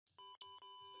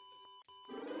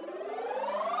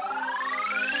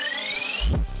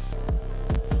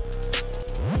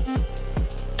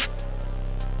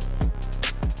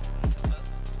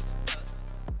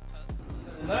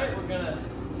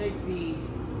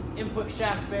input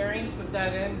shaft bearing, put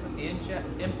that in, put the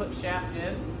input shaft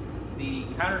in, the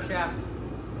counter shaft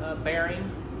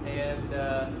bearing, and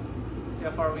see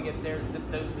how far we get there, zip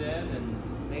those in,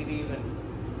 and maybe even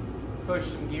push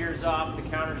some gears off the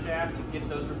counter shaft to get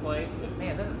those replaced. But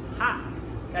man, this is hot.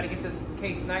 Got to get this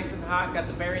case nice and hot. Got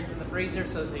the bearings in the freezer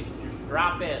so they should just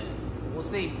drop in. We'll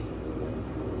see.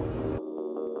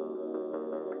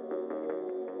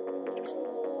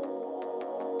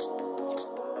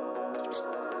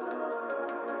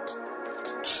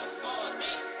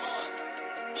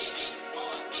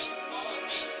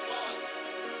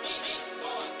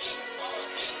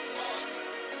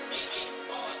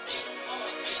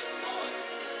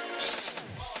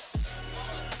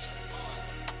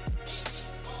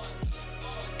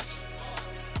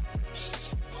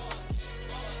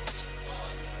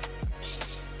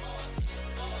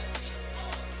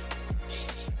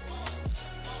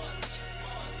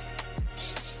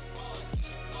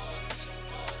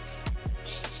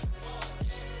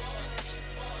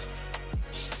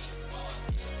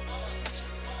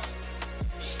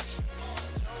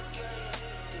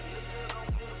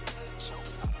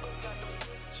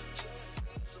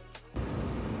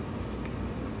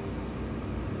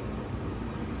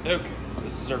 Okay, so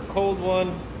this is our cold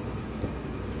one.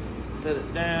 Set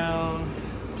it down,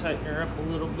 tighten her up a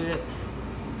little bit.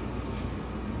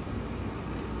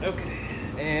 Okay,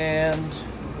 and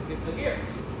we'll get the gear.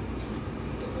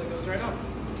 Hopefully it goes right on.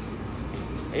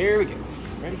 Here we go.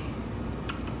 Ready?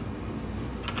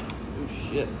 Oh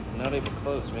shit, not even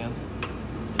close, man.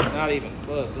 Not even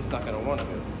close. It's not gonna want to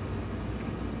go.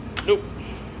 Nope.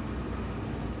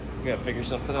 We gotta figure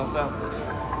something else out.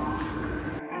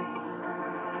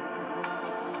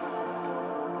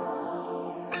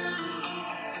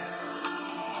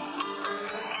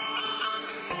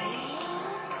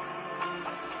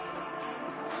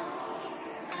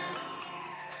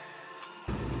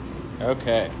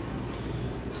 Okay,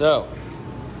 so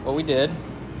what we did, you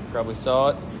probably saw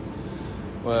it,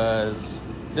 was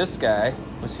this guy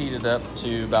was heated up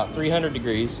to about 300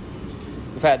 degrees.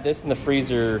 We've had this in the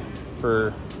freezer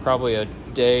for probably a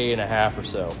day and a half or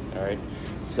so, all right?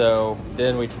 So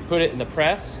then we put it in the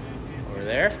press over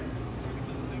there,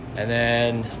 and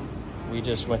then we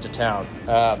just went to town.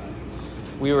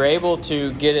 We were able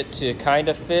to get it to kind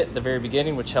of fit at the very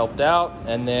beginning, which helped out,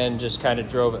 and then just kind of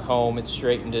drove it home. It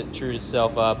straightened it, trued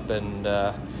itself up, and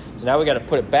so now we got to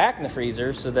put it back in the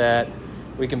freezer so that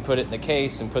we can put it in the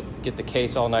case and get the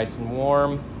case all nice and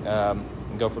warm,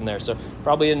 and go from there. So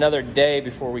probably another day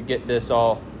before we get this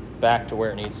all back to where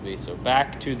it needs to be. So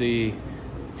back to the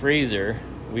freezer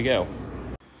we go.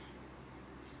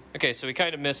 Okay, so we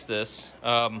kind of missed this.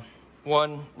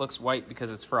 One looks white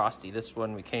because it's frosty. This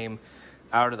one we came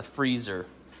out of the freezer,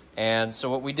 and so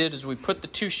what we did is we put the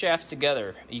two shafts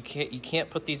together. You can't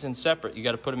put these in separate. You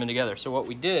got to put them in together. So what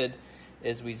we did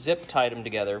is we zip tied them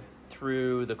together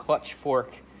through the clutch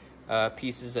fork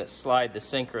pieces that slide the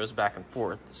synchros back and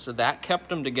forth. So that kept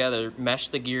them together,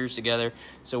 meshed the gears together,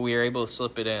 so we were able to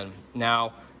slip it in.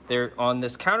 Now, there on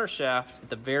this counter shaft at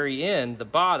the very end, the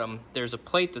bottom, there's a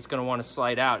plate that's going to want to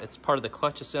slide out. It's part of the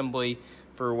clutch assembly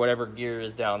for whatever gear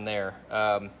is down there.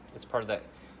 It's part of that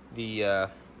the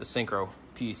synchro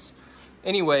piece.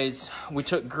 Anyways, we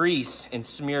took grease and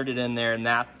smeared it in there, and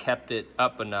that kept it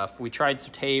up enough. We tried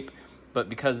some tape, but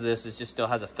because of this, it just still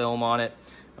has a film on it,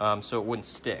 so it wouldn't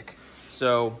stick.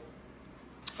 So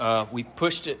we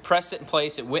pressed it in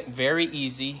place. It went very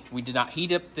easy. We did not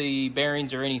heat up the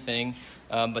bearings or anything,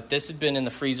 but this had been in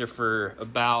the freezer for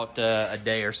about a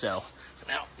day or so.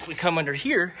 Now, if we come under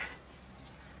here,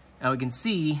 now we can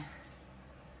see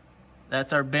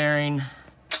that's our bearing,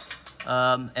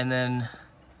 and then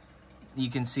you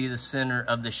can see the center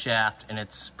of the shaft, and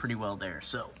it's pretty well there.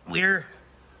 So we're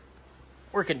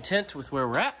content with where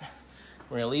we're at.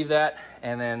 We're gonna leave that,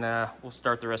 and then we'll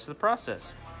start the rest of the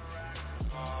process.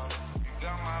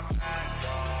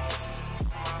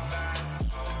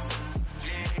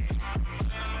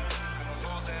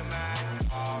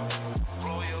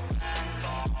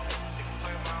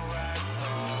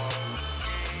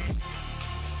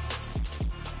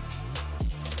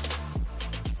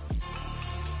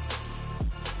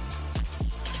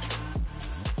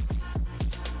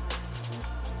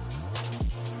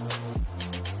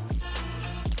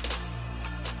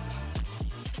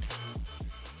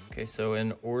 Okay, so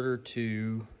in order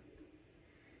to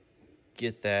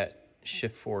get that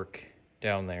shift fork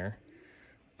down there,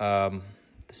 the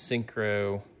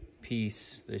synchro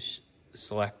piece, the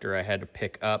selector I had to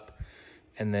pick up,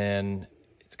 and then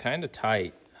it's kind of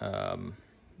tight.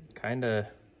 Kind of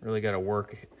really got to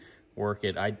work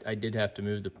it. I did have to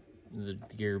move the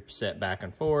gear set back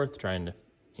and forth, trying to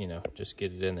you know, just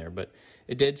get it in there. But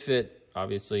it did fit,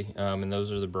 obviously, and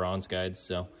those are the bronze guides.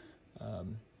 So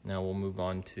now we'll move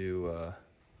on to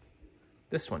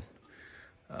this one.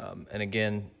 And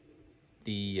again,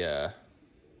 the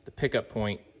pickup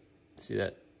point, see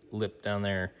that lip down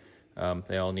there?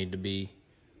 They all need to be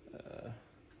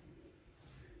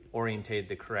orientated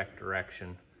the correct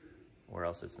direction, or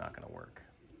else it's not going to work.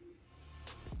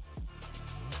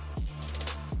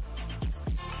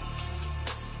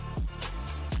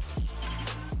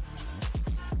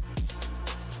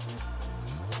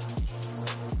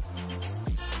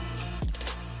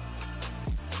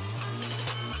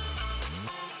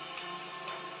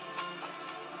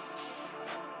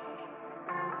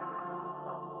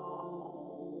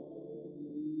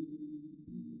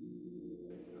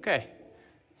 Okay,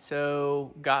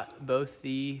 so got both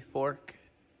the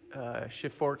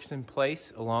shift forks in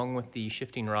place along with the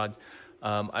shifting rods.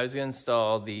 I was gonna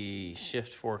install the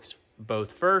shift forks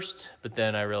both first, but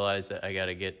then I realized that I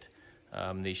gotta get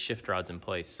these shift rods in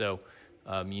place. So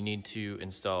you need to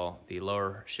install the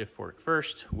lower shift fork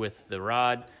first with the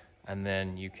rod, and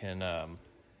then you can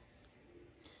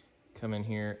come in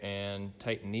here and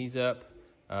tighten these up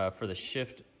for the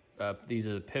shift. These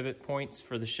are the pivot points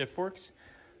for the shift forks.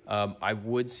 I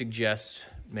would suggest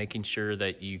making sure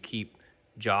that you keep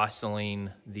jostling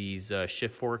these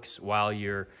shift forks while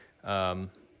you're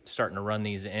starting to run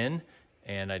these in,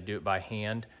 and I do it by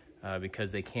hand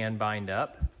because they can bind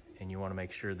up, and you want to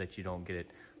make sure that you don't get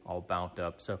it all bound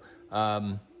up. So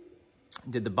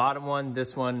did the bottom one,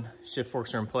 this one, shift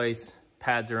forks are in place,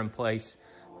 pads are in place,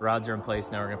 rods are in place.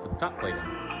 Now we're gonna put the top plate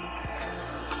in.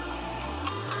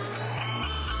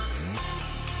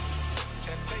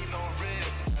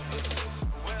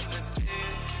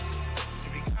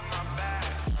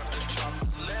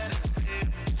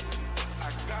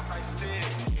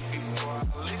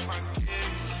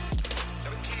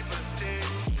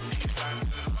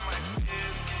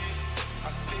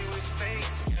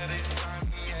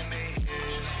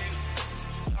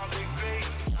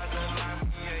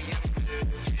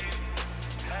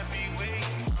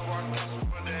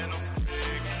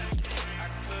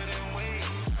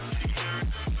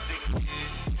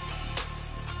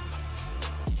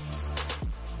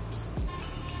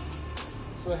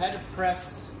 So I had to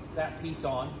press that piece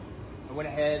on. I went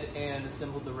ahead and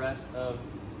assembled the rest of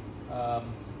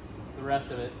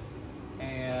it,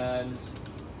 and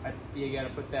you got to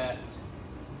put that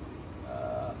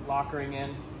lock ring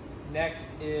in. Next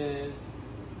is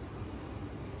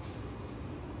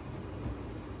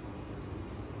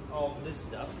all this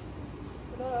stuff.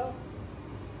 So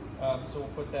we'll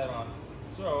put that on.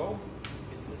 So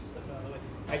get this stuff out of the way.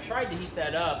 I tried to heat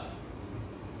that up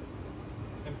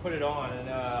and put it on, and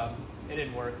it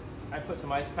didn't work. I put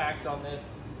some ice packs on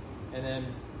this, and then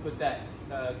put that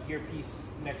gear piece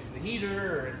next to the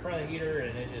heater or in front of the heater,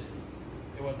 and it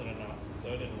wasn't enough, so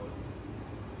it didn't work.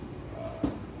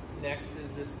 Next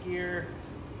is this gear.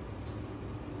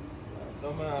 So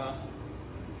I'm gonna,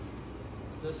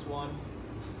 it's this one.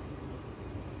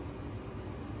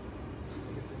 I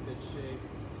think it's in good shape.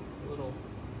 I'm gonna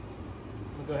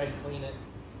go ahead and clean it.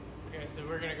 Okay, so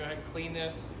we're gonna go ahead and clean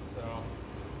this. So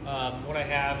what I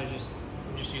have is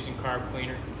I'm just using carb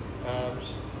cleaner.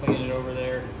 Just cleaning it over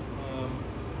there.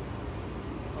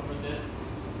 Over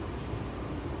this.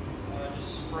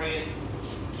 Just spray it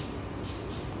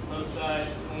both sides,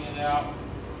 clean it out.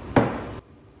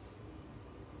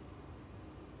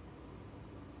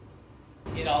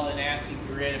 Get all the nasty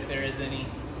grit, if there is any,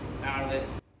 out of it.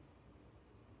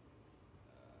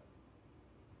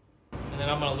 And then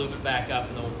I'm going to lube it back up,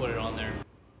 and then we'll put it on there.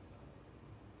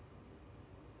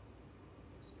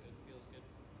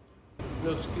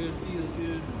 Looks good, feels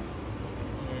good.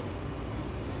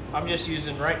 I'm just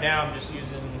using, right now, I'm just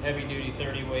using heavy duty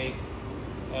 30 weight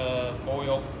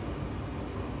oil.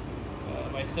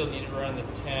 I still need to run the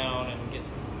town and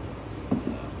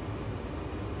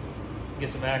get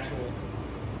some actual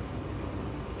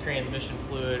transmission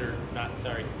fluid, or not,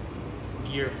 sorry,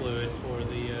 gear fluid for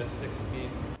the 6-speed.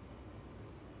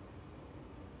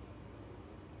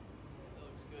 That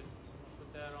looks good. So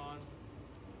put that on.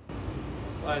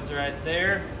 Slides right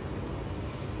there.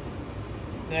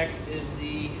 Next is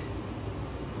the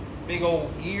big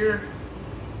old gear.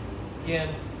 Again,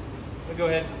 we'll go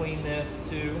ahead and clean this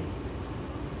too.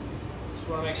 Just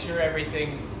want to make sure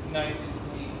everything's nice and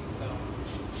clean. So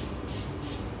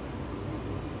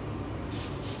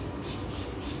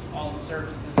all the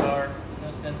surfaces are,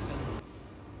 no sense in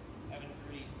having to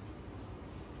read.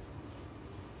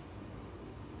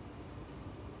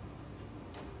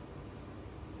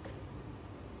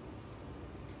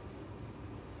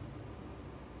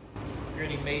 If you're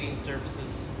any mating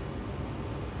surfaces.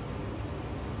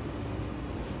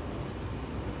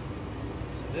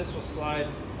 So this will slide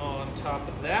on top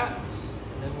of that,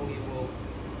 and then we will,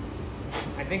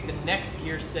 I think the next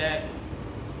gear set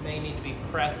may need to be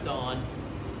pressed on.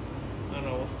 I don't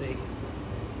know, we'll see.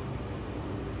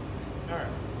 All right,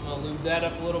 I'm gonna lube that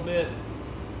up a little bit.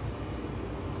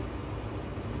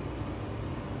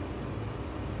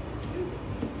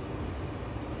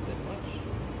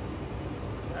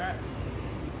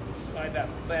 Slide that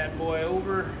bad boy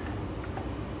over.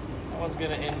 That one's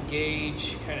gonna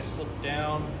engage, kind of slip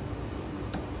down.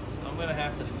 So I'm gonna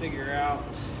have to figure out,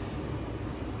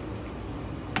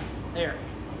 there.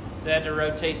 So I had to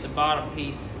rotate the bottom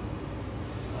piece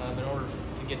in order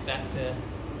to get that to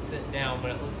sit down,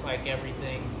 but it looks like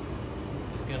everything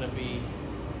is gonna be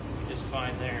just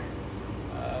fine there.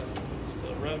 So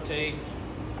still rotate.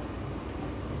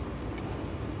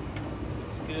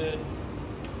 Looks good.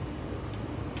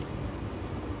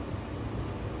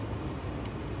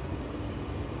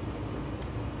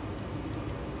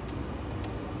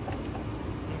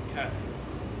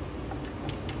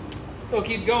 So we'll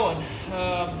keep going.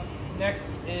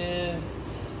 Next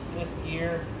is this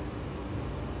gear.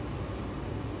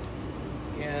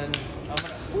 And I'm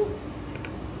gonna, whoop.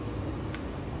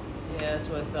 Yeah, that's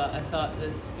what I thought. I thought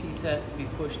this piece has to be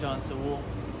pushed on, so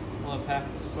we'll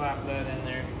have to slap that in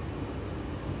there.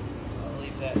 So I'll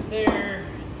leave that there.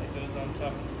 That goes on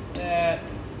top of that.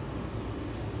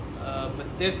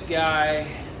 But this guy,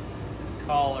 this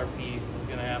collar piece is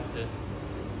gonna have to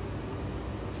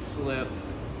slip.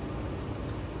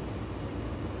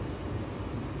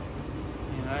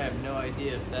 I have no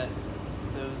idea if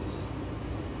those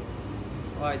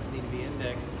slides need to be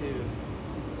indexed too.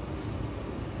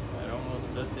 I'd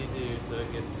almost bet they do, so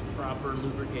it gets proper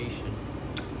lubrication.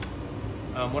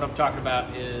 What I'm talking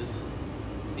about is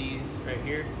these right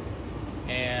here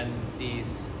and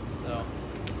these. So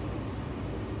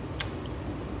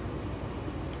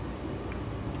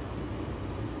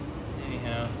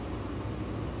anyhow,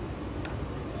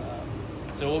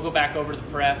 so we'll go back over to the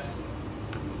press.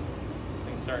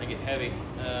 Starting to get heavy.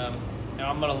 Now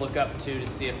I'm going to look up too to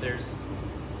see if this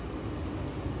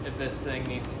thing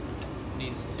needs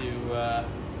to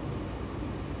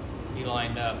be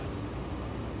lined up.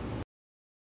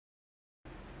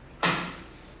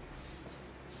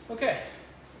 Okay,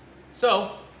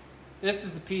 so this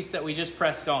is the piece that we just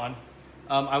pressed on.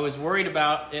 I was worried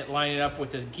about it lining up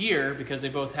with this gear because they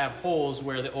both have holes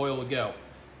where the oil would go.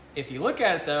 If you look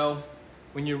at it though,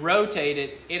 when you rotate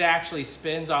it, it actually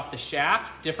spins off the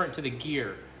shaft, different to the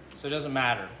gear. So it doesn't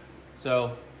matter.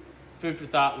 So food for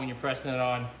thought when you're pressing it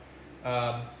on.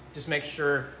 Just make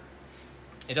sure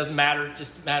it doesn't matter, it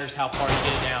just matters how far you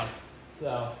get it down.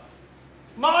 So,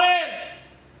 come on in!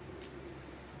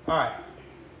 All right.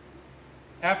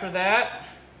 After that,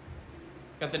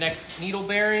 got the next needle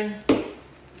bearing,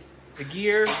 the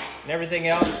gear, and everything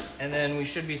else, and then we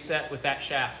should be set with that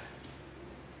shaft.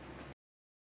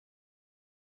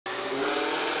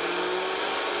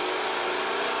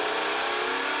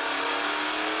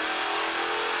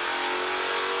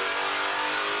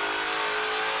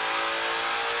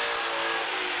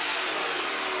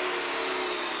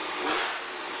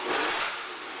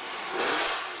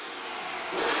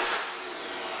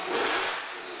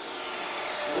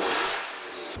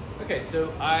 Okay,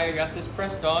 so I got this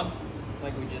pressed on,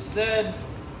 like we just said,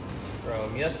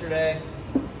 from yesterday.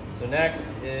 So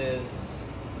next is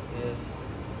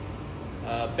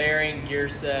bearing, gear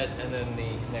set, and then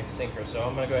the next synchro. So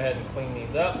I'm gonna go ahead and clean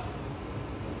these up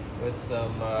with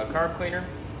some carb cleaner,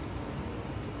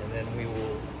 and then we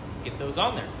will get those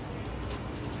on there.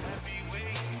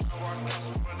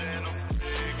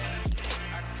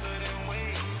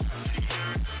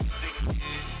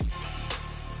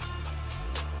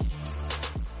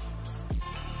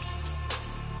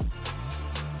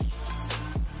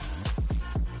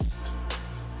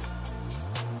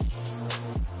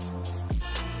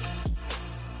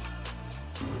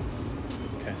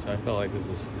 So I felt like this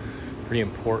is pretty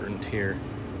important here.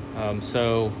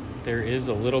 So there is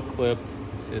a little clip.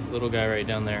 It's this little guy right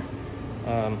down there.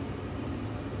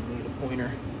 Need a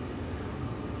pointer.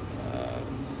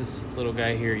 It's this little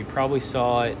guy here. You probably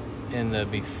saw it in the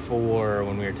before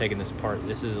when we were taking this apart.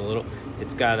 This is a little,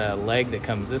 it's got a leg that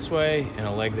comes this way and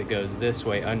a leg that goes this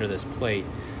way under this plate.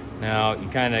 Now you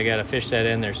kind of got to fish that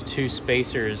in. There's two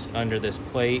spacers under this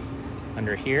plate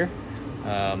under here.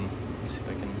 Let's see if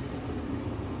I can.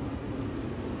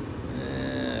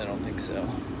 So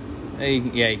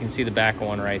yeah, you can see the back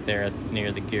one right there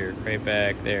near the gear, right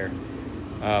back there.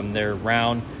 They're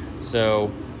round, so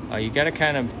you got to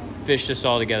kind of fish this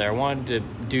all together. I wanted to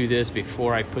do this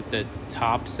before I put the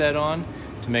top set on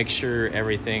to make sure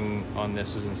everything on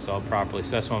this was installed properly.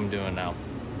 So that's what I'm doing now.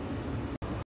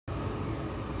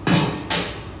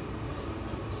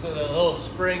 So the little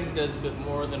spring does a bit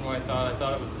more than what I thought. I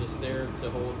thought it was just there to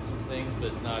hold some things, but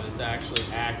it's not. It actually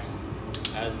acts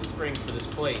as the spring for this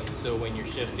plate. So when you're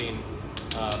shifting,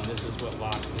 this is what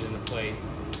locks it into place,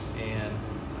 and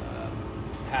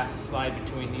has to slide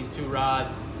between these two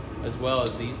rods as well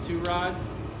as these two rods.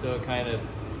 So it kind of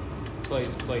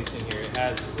plays place in here. It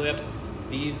has slip.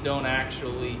 These don't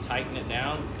actually tighten it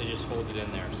down, they just hold it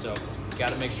in there. So you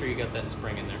gotta make sure you got that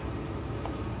spring in there.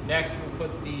 Next, we'll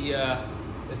put the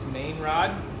this main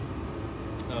rod.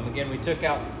 Again, we took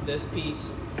out this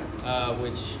piece, so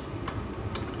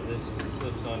this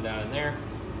slips on down in there.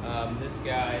 This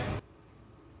guy,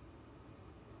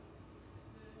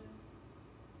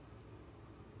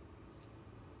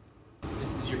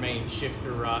 this is your main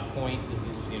shifter rod point. This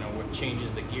is, you know, what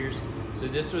changes the gears. So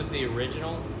this was the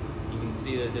original. You can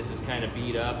see that this is kind of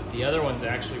beat up. The other ones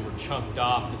actually were chunked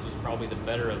off. This was probably the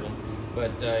better of them.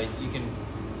 But you can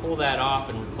pull that off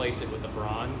and replace it with a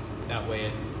bronze. That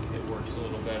way it works a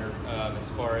little better as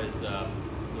far as,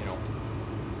 you know,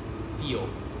 feel.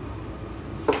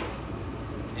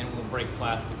 And we'll break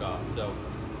plastic off. So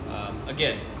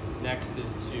again, next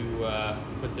is to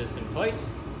put this in place,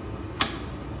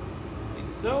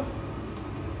 like so.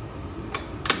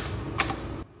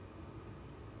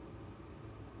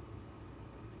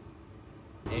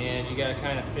 And you gotta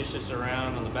kind of fish this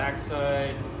around on the back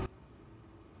side.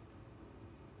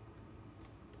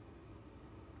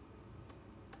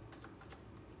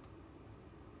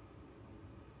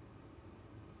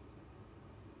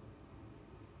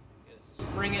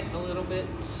 Spring it a little bit,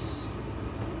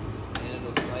 and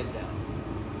it'll slide down.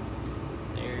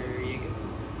 There you go.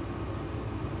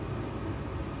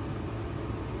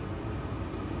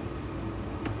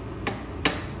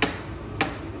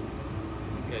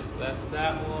 Okay, so that's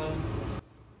that one.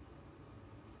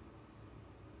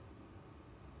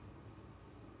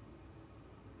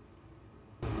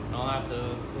 I'll have to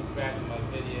look back at my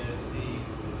video to see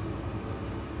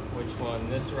which one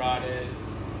this rod is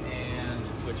and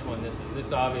which one this is.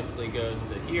 This obviously goes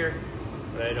to here,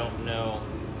 but I don't know.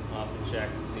 I'll have to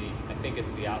check to see. I think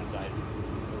it's the outside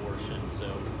portion, so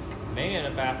may end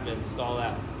up having to install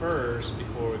that first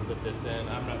before we put this in.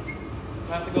 I'm not.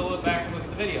 I'll have to go look back and look at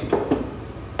the video.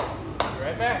 Be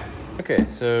right back. Okay,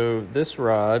 so this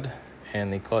rod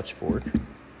and the clutch fork,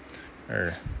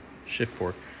 or shift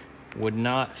fork, would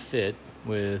not fit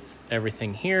with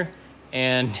everything here,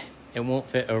 and it won't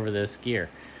fit over this gear.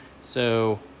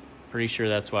 So pretty sure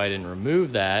that's why I didn't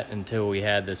remove that until we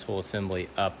had this whole assembly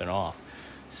up and off.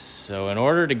 So in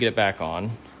order to get it back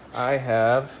on, I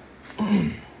have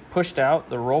pushed out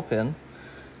the roll pin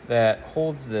that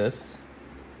holds this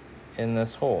in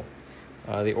this hole.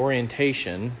 The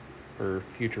orientation, for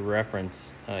future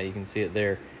reference, you can see it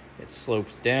there. It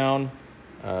slopes down.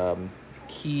 The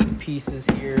keyed pieces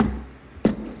here,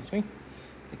 excuse me,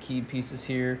 the keyed pieces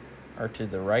here are to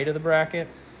the right of the bracket.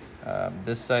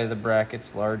 This side of the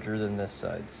bracket's larger than this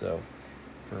side, so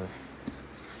for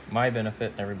my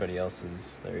benefit and everybody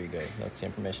else's, there you go. That's the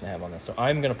information I have on this. So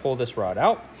I'm gonna pull this rod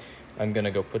out. I'm gonna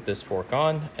go put this fork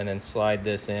on and then slide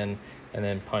this in and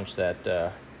then punch that,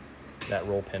 that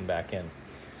roll pin back in.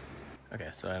 Okay,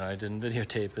 so I know I didn't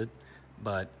videotape it,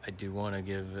 but I do wanna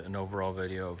give an overall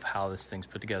video of how this thing's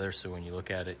put together, so when you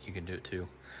look at it, you can do it too.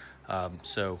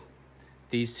 So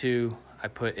these two I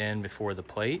put in before the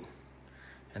plate,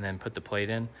 and then put the plate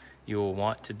in. You will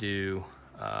want to do,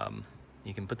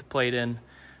 you can put the plate in,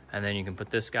 and then you can put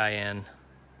this guy in,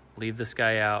 leave this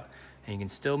guy out, and you can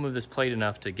still move this plate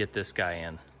enough to get this guy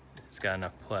in. It's got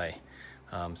enough play.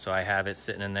 So I have it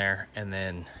sitting in there, and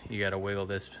then you gotta wiggle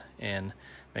this in,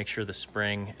 make sure the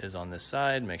spring is on this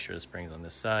side, make sure the spring's on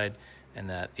this side, and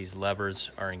that these levers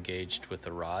are engaged with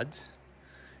the rods.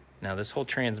 Now this whole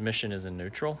transmission is in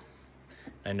neutral.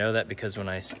 I know that because when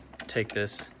I take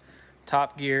this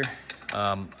top gear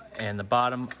and the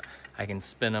bottom, I can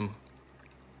spin them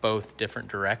both different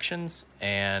directions,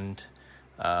 and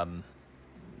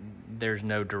there's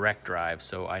no direct drive,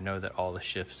 so I know that all the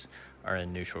shifts are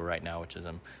in neutral right now, which is,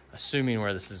 I'm assuming,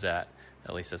 where this is at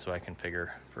least that's what I can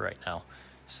figure for right now.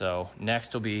 So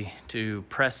next will be to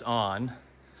press on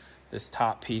this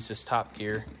top piece, this top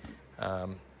gear,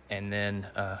 and then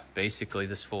basically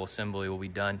this full assembly will be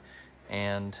done,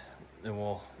 and then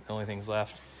the only things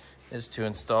left is to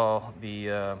install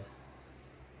the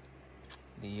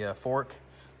fork,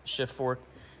 shift fork,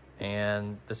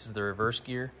 and this is the reverse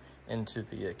gear into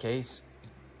the case.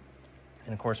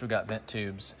 And of course we got vent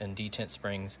tubes and detent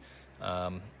springs,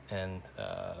 and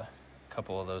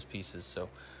couple of those pieces. So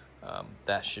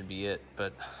that should be it,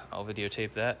 but I'll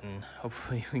videotape that and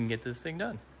hopefully we can get this thing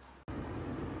done.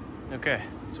 Okay,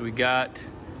 so we got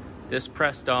this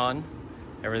pressed on.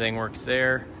 Everything works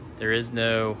there. There is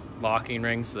no locking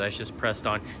ring, so that's just pressed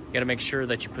on. You gotta make sure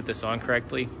that you put this on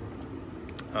correctly.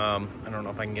 I don't know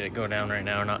if I can get it going down right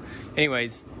now or not.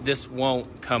 Anyways, this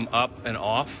won't come up and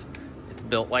off. It's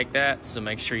built like that, so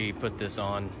make sure you put this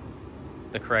on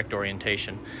the correct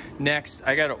orientation. Next,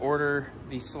 I gotta order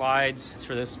these slides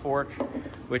for this fork,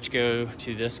 which go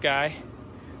to this guy.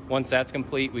 Once that's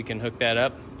complete, we can hook that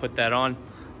up, put that on.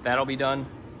 That'll be done.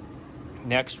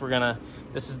 Next,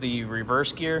 this is the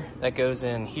reverse gear that goes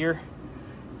in here,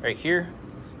 right here,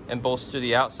 and bolts through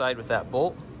the outside with that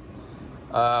bolt.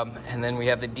 And then we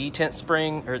have the detent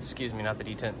spring, or excuse me, not the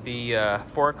detent, the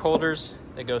fork holders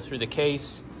that go through the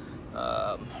case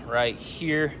right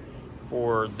here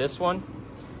for this one.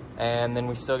 And then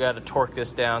we still got to torque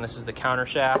this down. This is the counter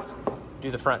shaft, do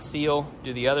the front seal,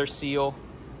 do the other seal,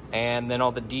 and then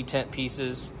all the detent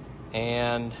pieces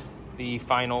and the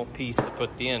final piece to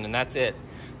put the in, and that's it.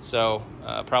 So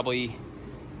probably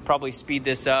speed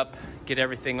this up, get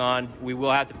everything on. We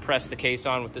will have to press the case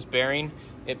on with this bearing.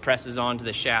 It presses onto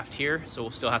the shaft here, so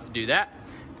we'll still have to do that.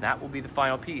 That will be the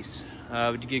final piece.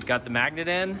 We got the magnet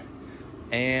in,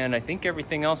 and I think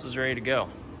everything else is ready to go.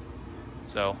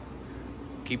 So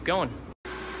keep going.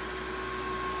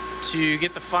 To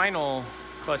get the final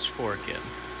clutch fork in,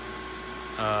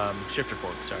 shifter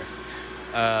fork,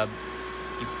 sorry.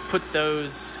 You put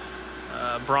those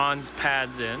bronze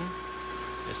pads in.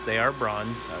 Yes, they are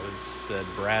bronze. I was said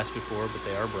brass before, but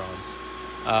they are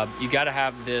bronze. You got to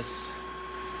have this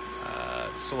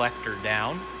selector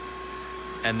down,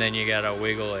 and then you got to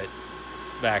wiggle it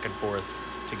back and forth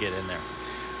to get in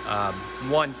there.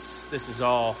 Once this is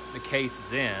all, the case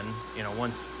is in, you know,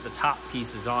 once the top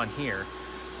piece is on here,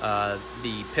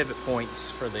 the pivot points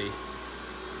for the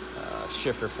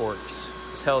shifter forks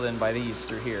is held in by these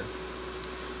through here.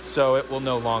 So it will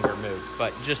no longer move.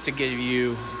 But just to give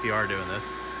you, if you are doing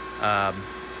this,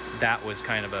 that was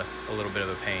kind of a little bit of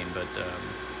a pain, but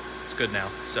it's good now.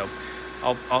 So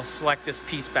I'll select this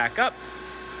piece back up,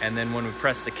 and then when we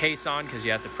press the case on, because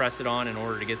you have to press it on in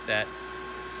order to get that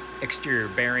exterior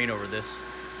bearing over this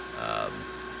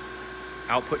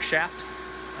output shaft,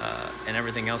 and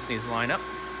everything else needs to line up,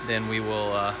 then we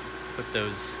will put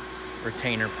those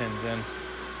retainer pins in,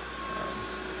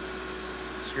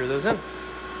 screw those in.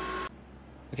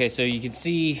 Okay, so you can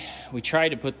see we tried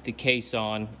to put the case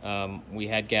on. We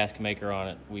had gasket maker on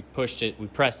it. We pushed it, we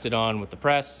pressed it on with the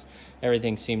press.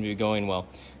 Everything seemed to be going well.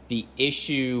 The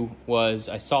issue was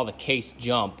I saw the case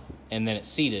jump and then it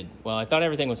seated. Well, I thought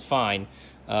everything was fine.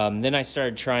 Then I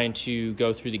started trying to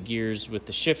go through the gears with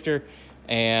the shifter,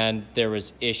 and there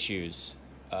was issues.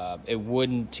 It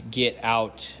wouldn't get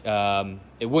out,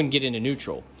 it wouldn't get into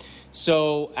neutral.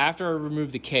 So after I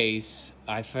removed the case,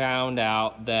 I found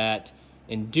out that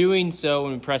in doing so,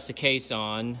 when we press the case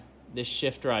on, this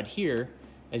shift rod here,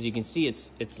 as you can see,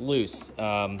 it's loose.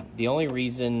 The only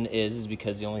reason is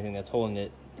because the only thing that's holding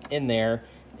it in there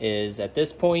is at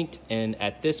this point and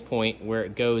at this point where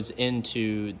it goes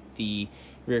into the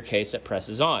rear case that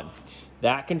presses on.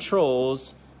 That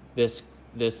controls this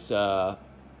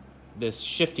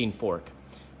shifting fork.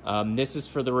 This is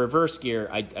for the reverse gear,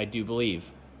 I do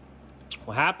believe.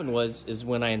 What happened is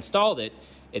when I installed it,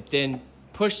 it then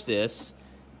pushed this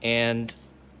and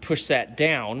pushed that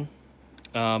down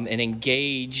and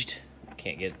engaged, I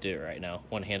can't get to it right now,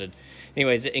 one-handed.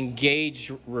 Anyways, it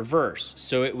engaged reverse,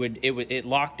 so it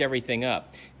locked everything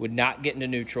up. It would not get into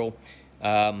neutral.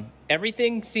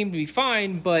 Everything seemed to be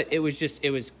fine, but it was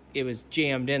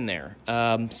jammed in there.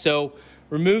 So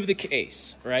remove the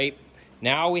case, right?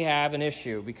 Now we have an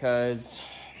issue because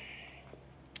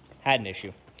had an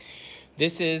issue.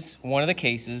 This is one of the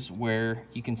cases where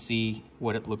you can see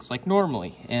what it looks like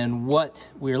normally. And what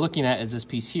we're looking at is this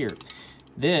piece here.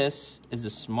 This is a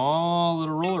small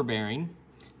little roller bearing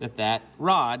that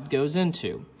rod goes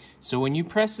into. So when you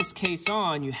press this case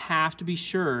on, you have to be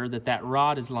sure that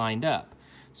rod is lined up.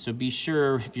 So be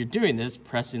sure, if you're doing this,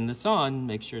 pressing this on,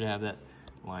 make sure to have that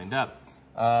lined up.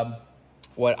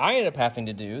 What I ended up having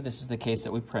to do, this is the case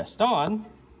that we pressed on.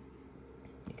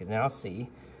 You can now see,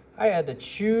 I had to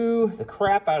chew the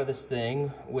crap out of this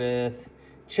thing with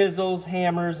chisels,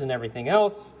 hammers, and everything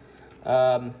else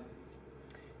to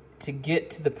get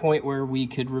to the point where we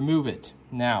could remove it.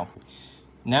 Now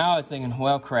I was thinking,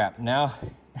 well, crap, now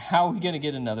how are we gonna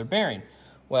get another bearing?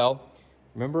 Well,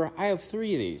 remember, I have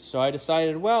 3 of these, so I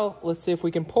decided, well, let's see if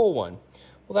we can pull one.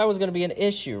 Well, that was gonna be an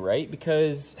issue, right?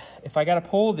 Because if I gotta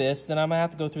pull this, then I'm gonna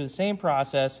have to go through the same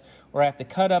process where I have to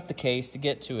cut up the case to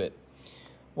get to it.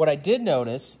 what I did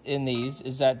notice in these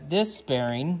is that this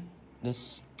bearing,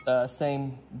 this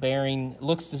same bearing,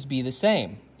 looks to be the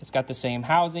same. It's got the same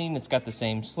housing, it's got the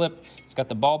same slip, it's got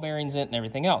the ball bearings in it and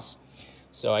everything else.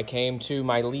 So I came to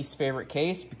my least favorite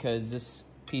case because this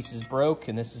piece is broke,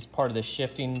 and this is part of the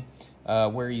shifting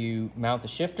where you mount the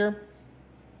shifter.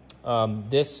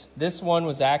 This one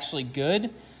was actually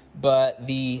good, but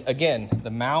the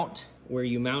mount where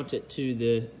you mount it to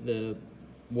the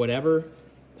whatever,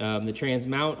 the trans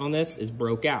mount on this is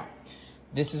broke out.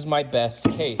 This is my best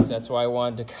case. That's why I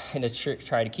wanted to kind of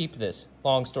try to keep this.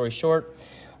 Long story short,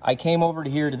 I came over to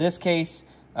here to this case,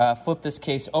 flipped this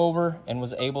case over, and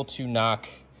was able to knock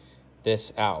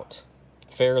this out.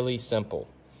 Fairly simple.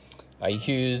 I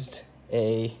used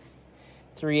a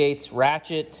 3/8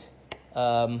 ratchet.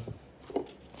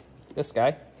 This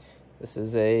guy. This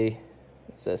is a,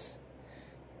 what's this?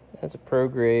 That's a pro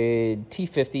grade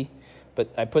T50. But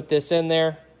I put this in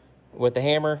there with the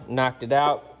hammer, knocked it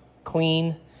out,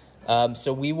 clean.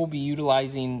 So we will be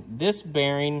utilizing this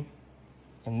bearing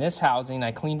and this housing.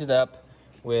 I cleaned it up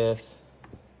with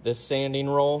this sanding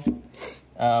roll.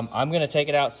 I'm going to take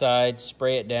it outside,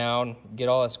 spray it down, get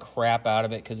all this crap out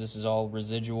of it, because this is all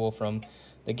residual from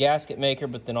the gasket maker,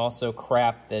 but then also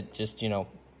crap that just, you know,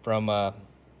 from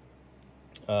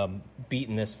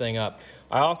beating this thing up.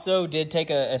 I also did take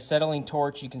a acetylene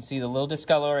torch. You can see the little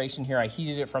discoloration here. I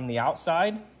heated it from the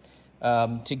outside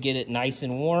to get it nice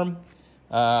and warm.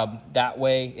 That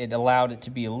way it allowed it to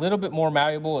be a little bit more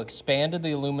malleable, expanded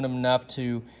the aluminum enough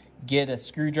to get a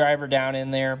screwdriver down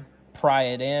in there, pry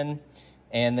it in,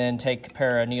 and then take a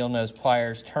pair of needle nose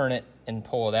pliers, turn it, and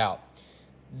pull it out.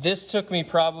 This took me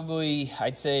probably,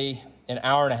 I'd say, an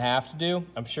hour and a half to do.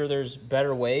 I'm sure there's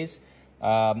better ways.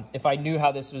 If I knew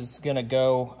how this was gonna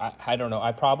go, I don't know,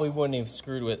 I probably wouldn't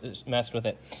have messed with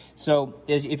it. So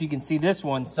if you can see this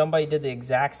one, somebody did the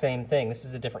exact same thing. This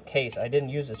is a different case. I didn't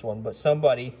use this one, but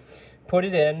somebody put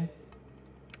it in.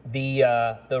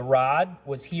 The rod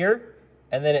was here,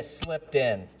 and then it slipped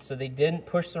in. So they didn't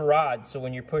push the rod. So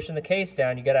when you're pushing the case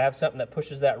down, you gotta have something that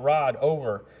pushes that rod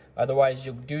over. Otherwise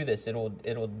you'll do this.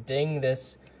 It'll ding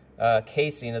this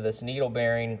casing of this needle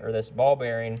bearing or this ball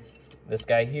bearing, this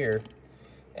guy here,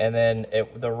 and then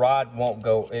the rod won't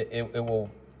go. It will,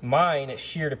 mine, it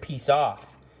sheared a piece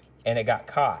off and it got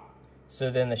caught. So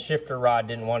then the shifter rod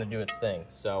didn't want to do its thing.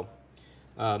 So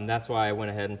that's why I went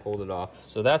ahead and pulled it off.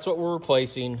 So that's what we're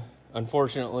replacing.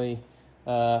 Unfortunately,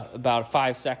 about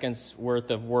 5 seconds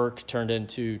worth of work turned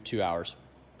into 2 hours.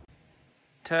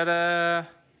 Ta-da!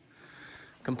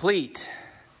 Complete.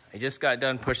 I just got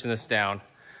done pushing this down.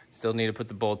 Still need to put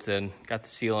the bolts in. Got the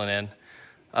sealant in.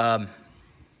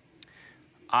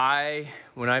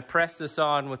 When I pressed this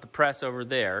on with the press over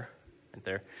there, right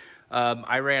there,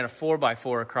 I ran a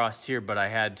 4x4 across here, but I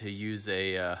had to use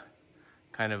a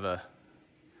kind of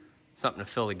something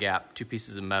to fill the gap, 2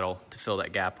 pieces of metal to fill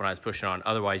that gap when I was pushing on.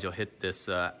 Otherwise, you'll hit this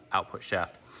output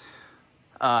shaft.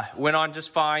 Went on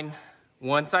just fine.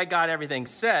 Once I got everything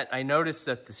set, I noticed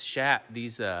that the shaft,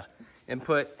 these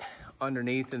input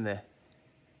underneath and the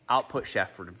output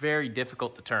shaft were very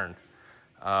difficult to turn.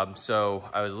 So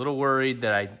I was a little worried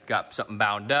that I got something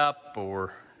bound up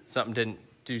or something didn't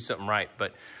do something right.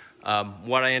 But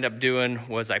what I ended up doing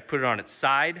was I put it on its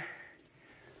side,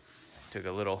 took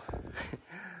a little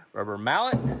rubber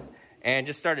mallet, and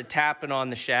just started tapping on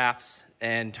the shafts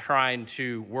and trying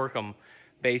to work them,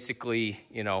 basically,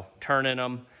 you know, turning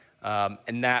them.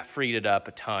 And that freed it up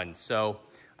a ton. So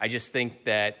I just think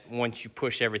that once you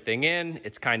push everything in,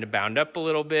 it's kind of bound up a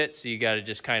little bit. So you got to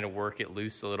just kind of work it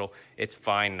loose a little. It's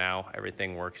fine now.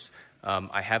 Everything works.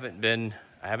 I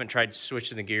haven't tried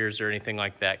switching the gears or anything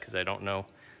like that because I don't know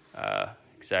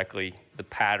exactly the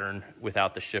pattern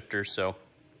without the shifter. So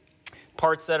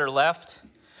parts that are left,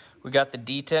 we got the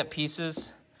detent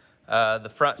pieces,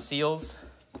 the front seals,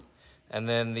 and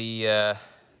then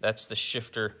that's the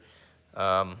shifter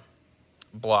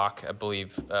block, I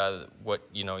believe, what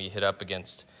you hit up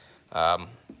against, and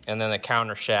then the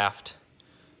counter shaft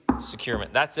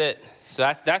securement. That's it.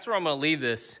 So that's where I'm going to leave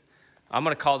this. I'm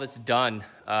going to call this done.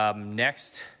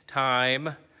 Next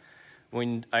time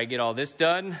when I get all this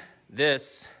done,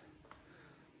 this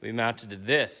we mounted to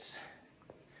this,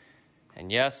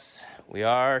 and yes, we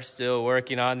are still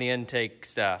working on the intake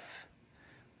stuff.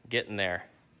 Getting there.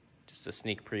 Just a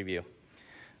sneak preview.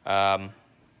 And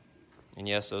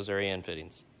yes, those are AN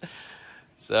fittings.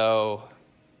 So,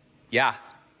 yeah,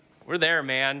 we're there,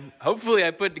 man. Hopefully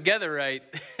I put it together right.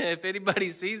 If anybody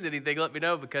sees anything, let me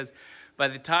know, because by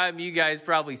the time you guys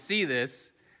probably see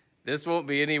this, this won't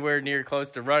be anywhere near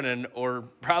close to running, or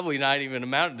probably not even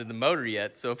mounted to the motor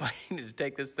yet. So if I need to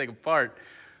take this thing apart,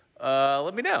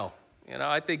 let me know. You know,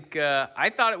 I think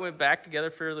I thought it went back together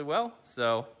fairly well.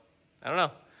 So I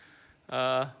don't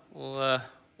know.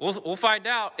 We'll find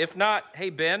out. If not, hey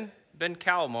Ben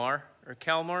Calamar or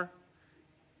Calamar.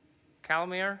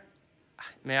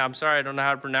 Man, I'm sorry, I don't know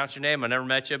how to pronounce your name. I never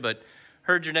met you, but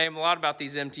heard your name a lot about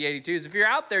these MT-82s. If you're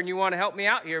out there and you want to help me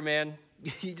out here, man,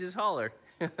 you just holler.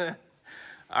 All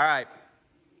right.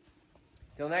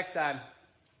 Till next time.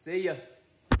 See ya.